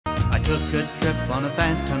took a trip on a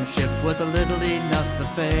phantom ship with a little enough to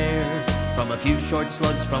fare, from a few short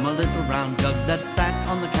slugs from a little round jug that sat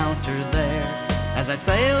on the counter there. As I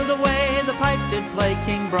sailed away, the pipes did play,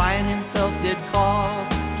 King Brian himself did call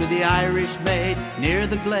to the Irish maid near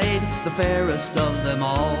the glade, the fairest of them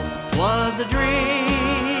all. 'Twas a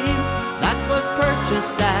dream that was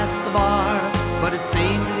purchased at the bar, but it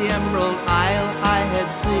seemed the Emerald Isle I had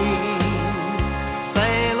seen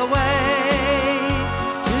sail away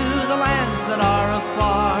to the lands that are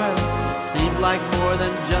afar. Seemed like more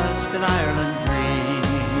than just an Ireland dream.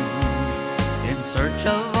 In search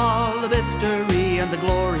of all the mystery and the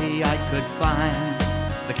glory I could find,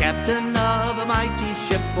 the captain of a mighty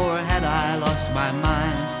ship, or had I lost my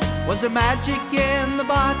mind? Was there magic in the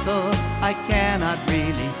bottle? I cannot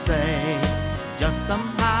really say, just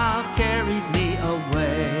somehow carried me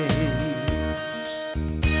away.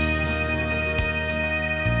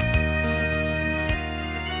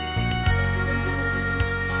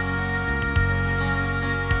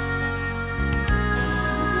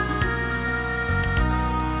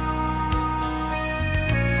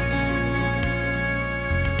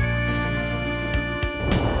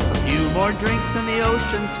 More drinks and the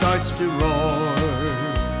ocean starts to roar.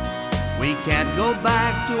 We can't go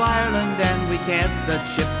back to Ireland and we can't set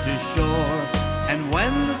ship to shore. And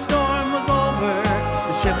when the storm was over,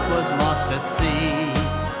 the ship was lost at sea.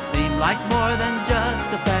 Seemed like more than just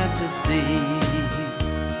a fantasy.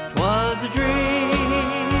 'Twas a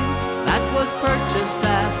dream that was purchased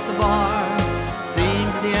at the bar.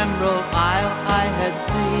 Seemed the Emerald Isle I had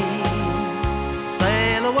seen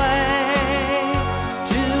sail away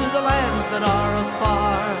lands that are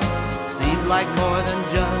afar. Seemed like more than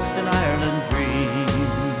just an Ireland dream.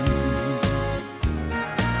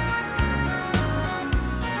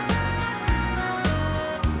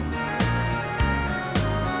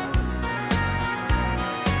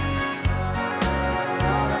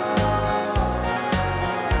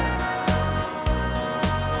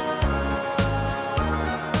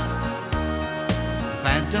 The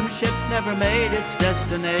phantom ship never made its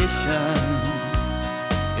destination.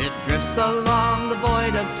 It drifts along the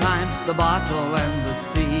void of time, the bottle and the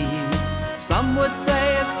sea. Some would say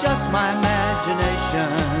it's just my imagination.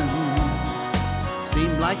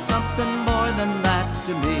 Seemed like something more than that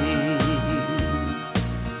to me.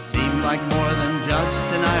 Seemed like more than just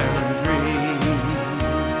an Ireland